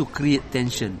 try to create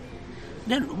tension.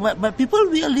 Then, but people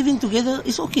we are living together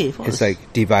is okay for us. It's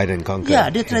like divide and conquer. Yeah,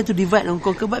 they try to divide and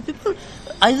conquer. But people,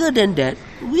 other than that,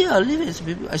 we are living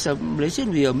as a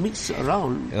Malaysian. We are mixed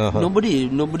around. Nobody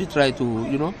try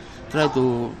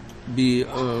to be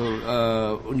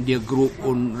on their group,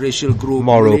 on racial group.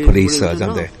 Moral police or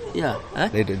something. Yeah,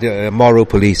 the moral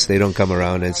police. They don't come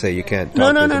around and say you can't.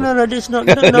 No. There's not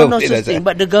no such thing.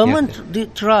 But the government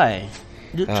did try.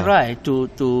 Try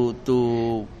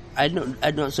to.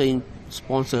 I'm not saying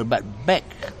sponsor, but back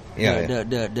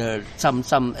the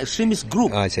some extremist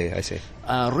group. I see.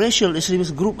 Racial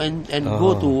extremist group and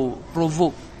go to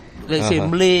provoke. Let's say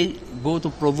Malay go to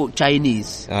provoke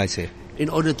Chinese. I see. In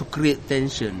order to create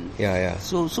tension.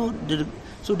 So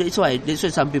that's why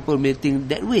some people may think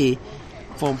that way.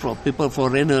 For people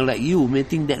foreigner like you may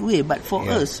think that way, but for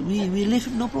us we live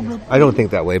no problem. I don't think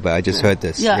that way, but I just heard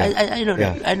this. I know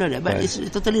that. I know that, but it's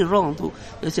totally wrong to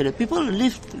say that people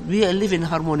live in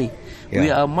harmony.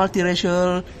 We are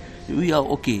multiracial. We are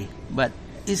okay, but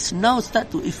it's now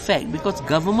start to affect because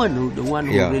government who the one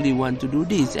who really want to do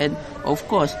this, and of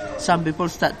course some people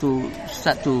start to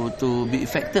be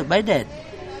affected by that.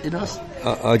 You know.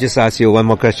 I'll just ask you one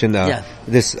more question.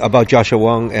 This about Joshua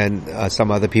Wong and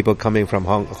some other people coming from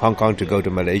Hong Kong to go to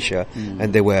Malaysia,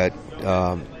 and they were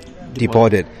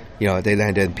deported. You know, they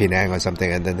landed in Penang or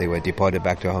something, and then they were deported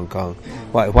back to Hong Kong.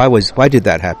 Why did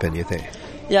that happen, you think?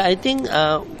 Yeah, I think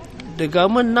the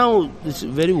government now is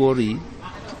very worried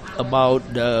about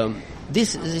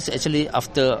this is actually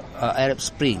after Arab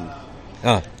Spring.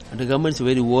 The government is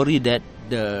very worried that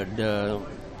the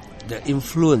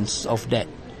influence of that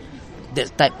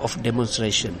type of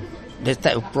demonstration, that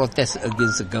type of protest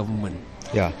against the government.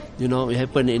 Yeah, you know, it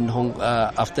happened in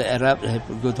after Arab, it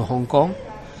go to Hong Kong.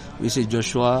 We say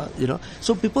Joshua, you know.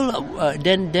 So people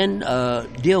then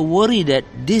they are worried that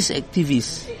these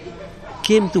activists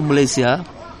came to Malaysia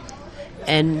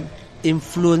and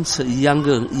influence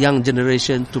young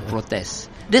generation to protest.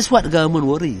 That's what government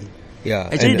worry. Yeah,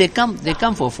 actually they come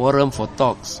for forum, for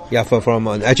talks. Yeah,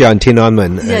 actually on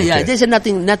Tiananmen. Yeah. There's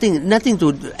nothing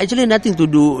to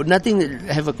do, nothing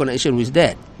have a connection with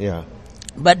that. Yeah.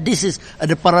 But this is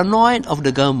the paranoia of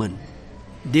the government.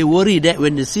 They worry that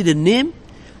when they see the name,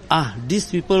 these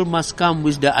people must come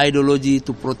with the ideology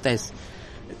to protest.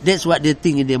 That's what they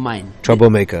think in their mind.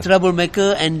 Troublemaker,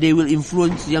 and they will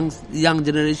influence young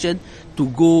generation to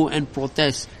go and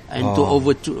protest and to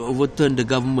overturn the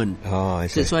government. I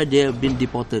see. That's why they have been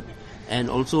deported. And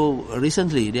also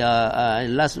recently,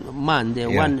 last month,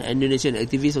 one Indonesian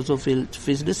activist also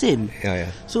faced the same. Yeah.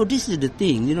 So this is the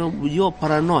thing, you know, you're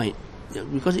paranoid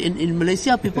because in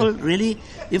Malaysia, people really,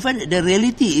 even the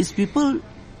reality is people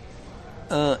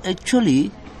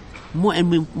actually. More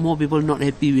and more people not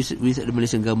happy with the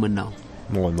Malaysian government now.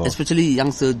 More and more. Especially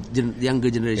younger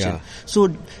generation. Yeah.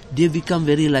 So they become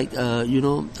very like,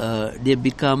 they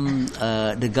become,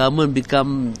 the government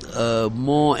become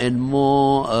more and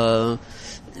more,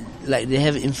 like they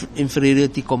have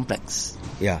inferiority complex.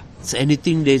 Yeah. So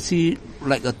anything they see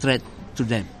like a threat to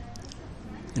them.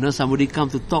 You know, somebody come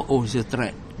to talk, it's a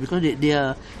threat. Because they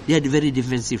are very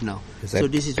defensive now. So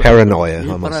this is paranoia,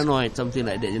 paranoid, something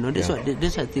like that. You know, that's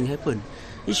what thing happen.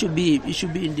 It should be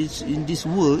in this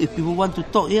world. If people want to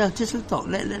talk, just talk.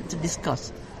 Let's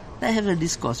discuss. Let's have a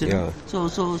discourse. You know? So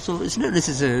it's not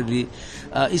necessarily.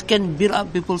 It can build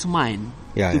up people's mind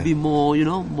to be more,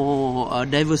 more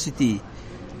diversity,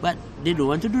 but they don't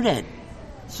want to do that.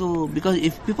 So, because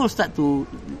if people start to,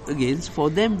 for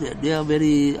them, they are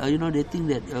very, they think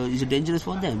that it's dangerous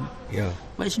for them. Yeah.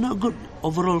 But it's not good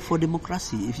overall for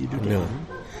democracy if you do that. No.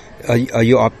 Are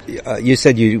you you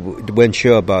said you weren't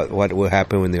sure about what will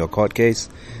happen in your court case,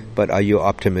 but are you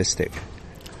optimistic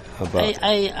about?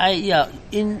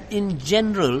 In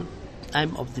general,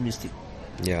 I'm optimistic.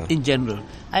 Yeah. In general,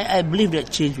 I believe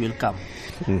that change will come,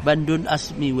 but don't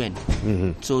ask me when.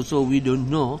 So we don't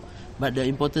know. But the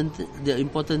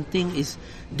important thing is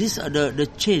this: the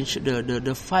change,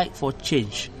 the fight for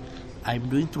change. I'm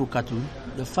doing through cartoon.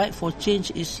 The fight for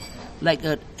change is like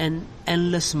an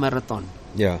endless marathon.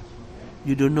 Yeah.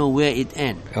 You don't know where it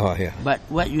ends. Oh yeah. But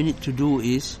what you need to do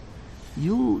is,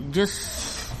 you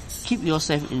just keep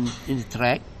yourself in the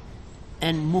track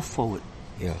and move forward.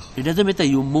 Yeah. It doesn't matter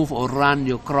you move or run,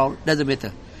 your crawl, doesn't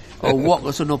matter, or walk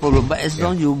also no problem. But as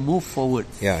long you move forward,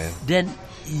 then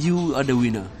you are the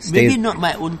winner. Maybe not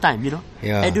my own time,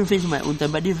 I don't face my own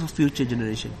time, but for future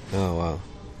generation. Oh wow.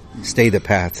 Stay the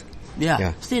path.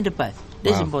 Yeah. Stay in the path.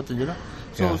 That's important,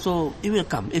 So it will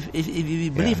come. If we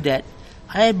believe that,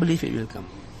 I believe it will come.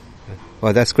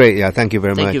 Well, that's great. Yeah, thank you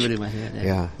very much. Thank you very much.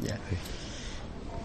 Yeah.